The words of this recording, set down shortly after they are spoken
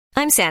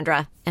I'm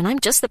Sandra, and I'm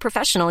just the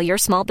professional your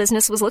small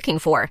business was looking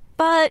for.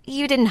 But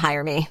you didn't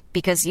hire me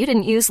because you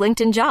didn't use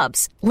LinkedIn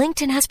Jobs.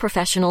 LinkedIn has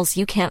professionals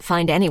you can't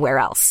find anywhere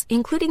else,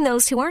 including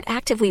those who aren't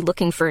actively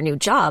looking for a new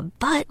job,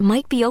 but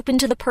might be open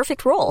to the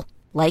perfect role,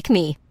 like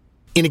me.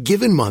 In a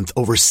given month,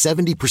 over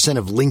 70%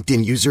 of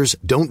LinkedIn users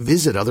don't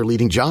visit other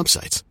leading job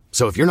sites.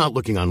 So if you're not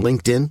looking on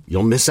LinkedIn,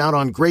 you'll miss out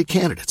on great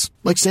candidates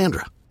like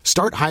Sandra.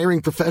 Start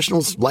hiring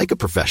professionals like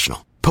a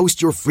professional.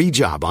 Post your free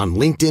job on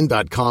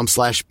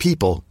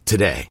linkedin.com/people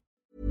today.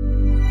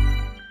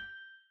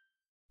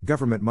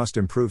 Government must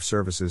improve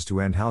services to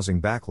end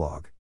housing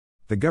backlog.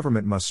 The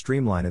government must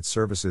streamline its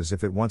services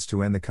if it wants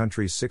to end the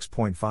country's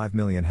 6.5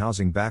 million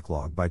housing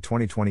backlog by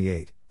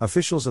 2028,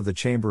 officials of the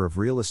Chamber of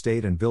Real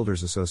Estate and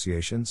Builders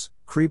Associations,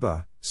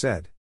 CREBA,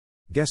 said.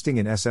 Guesting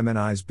in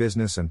SMNI's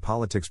Business and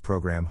Politics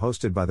program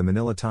hosted by the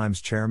Manila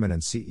Times chairman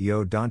and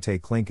CEO Dante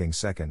Clinking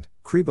II,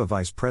 CREBA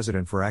Vice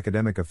President for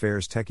Academic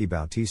Affairs Tecky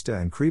Bautista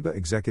and CREBA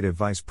Executive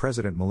Vice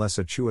President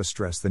Melissa Chua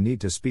stressed the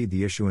need to speed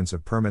the issuance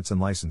of permits and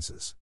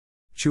licenses.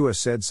 Chua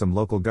said some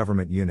local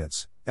government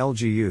units,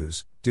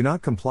 LGUs, do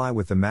not comply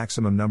with the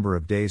maximum number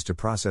of days to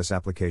process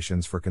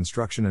applications for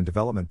construction and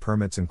development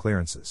permits and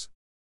clearances.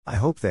 I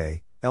hope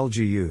they,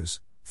 LGUs,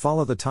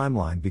 follow the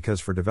timeline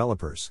because for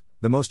developers,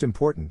 the most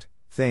important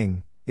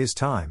thing is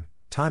time.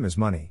 Time is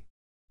money.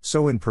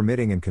 So in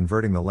permitting and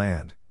converting the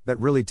land, that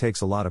really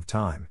takes a lot of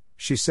time,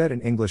 she said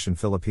in English and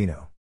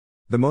Filipino.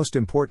 The most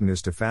important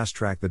is to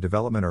fast-track the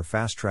development or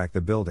fast-track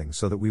the building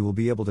so that we will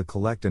be able to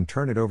collect and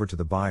turn it over to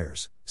the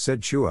buyers,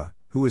 said Chua,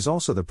 who is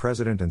also the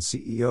president and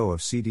CEO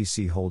of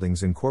CDC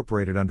Holdings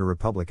Incorporated under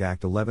Republic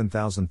Act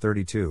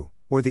 11032,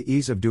 or the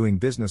Ease of Doing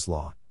Business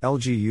Law.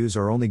 LGUs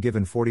are only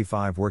given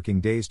 45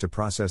 working days to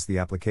process the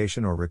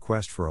application or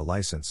request for a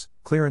license,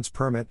 clearance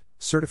permit,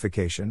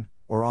 certification,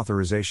 or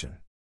authorization.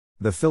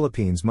 The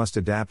Philippines must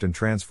adapt and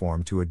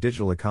transform to a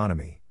digital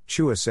economy,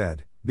 Chua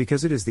said,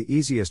 because it is the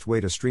easiest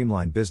way to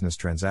streamline business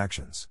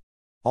transactions.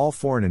 All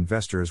foreign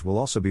investors will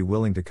also be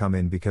willing to come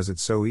in because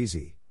it's so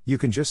easy, you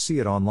can just see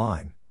it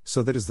online,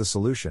 so that is the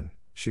solution,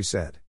 she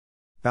said.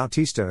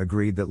 Bautista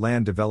agreed that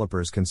land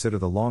developers consider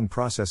the long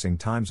processing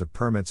times of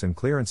permits and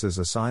clearances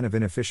a sign of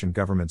inefficient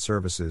government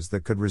services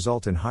that could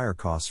result in higher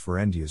costs for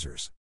end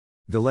users.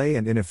 Delay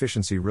and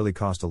inefficiency really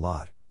cost a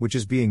lot, which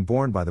is being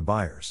borne by the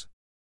buyers.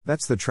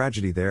 That's the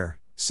tragedy there,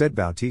 said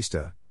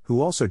Bautista,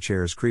 who also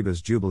chairs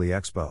CREBA's Jubilee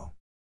Expo.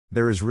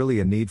 There is really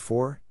a need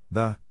for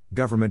the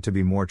government to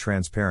be more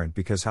transparent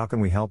because how can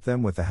we help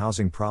them with the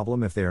housing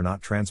problem if they are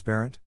not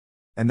transparent?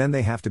 And then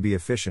they have to be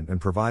efficient and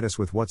provide us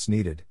with what's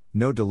needed,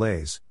 no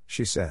delays,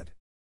 she said.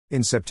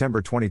 In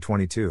September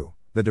 2022,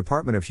 the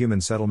Department of Human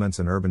Settlements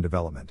and Urban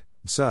Development,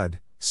 DSUD,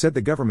 said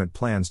the government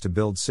plans to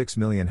build 6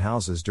 million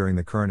houses during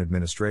the current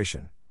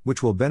administration,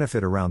 which will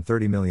benefit around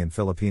 30 million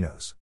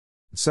Filipinos.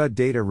 DSUD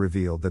data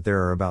revealed that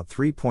there are about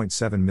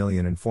 3.7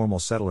 million informal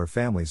settler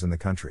families in the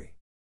country.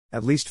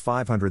 At least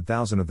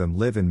 500,000 of them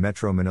live in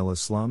Metro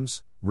Manila's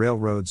slums,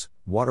 railroads,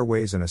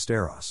 waterways and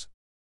esteros.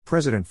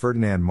 President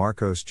Ferdinand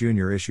Marcos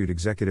Jr. issued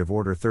Executive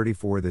Order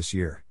 34 this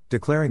year,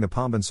 declaring the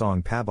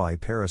Pambansang Pabay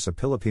para sa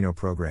Pilipino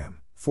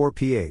program,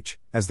 4PH,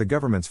 as the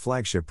government's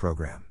flagship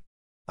program.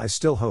 I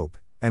still hope,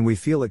 and we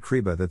feel at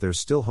CREBA that there's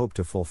still hope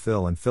to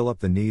fulfill and fill up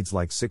the needs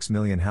like 6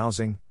 million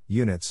housing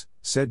units,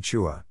 said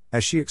Chua,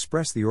 as she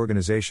expressed the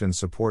organization's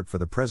support for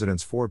the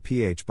president's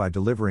 4PH by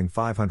delivering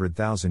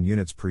 500,000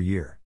 units per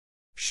year.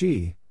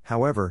 She,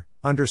 however,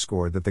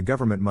 underscored that the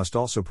government must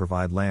also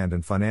provide land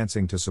and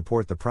financing to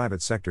support the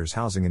private sector's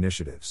housing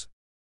initiatives.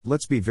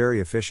 Let's be very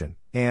efficient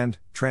and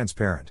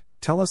transparent.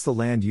 Tell us the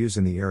land use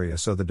in the area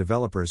so the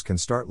developers can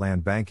start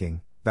land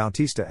banking,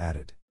 Bautista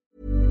added.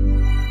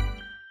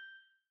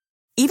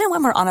 Even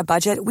when we're on a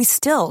budget, we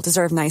still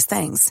deserve nice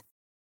things.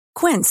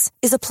 Quince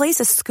is a place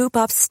to scoop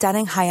up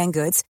stunning high-end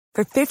goods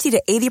for 50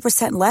 to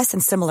 80% less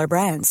than similar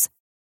brands.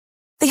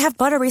 They have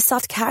buttery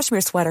soft cashmere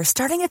sweaters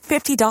starting at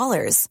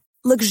 $50,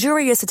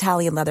 luxurious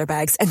Italian leather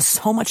bags, and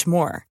so much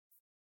more.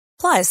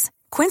 Plus,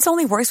 Quince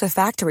only works with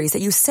factories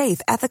that use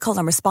safe, ethical,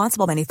 and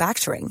responsible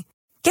manufacturing.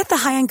 Get the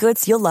high-end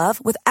goods you'll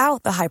love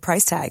without the high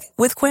price tag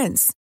with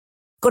Quince.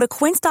 Go to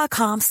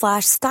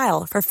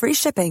quince.com/style for free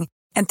shipping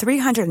and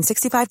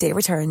 365-day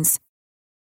returns.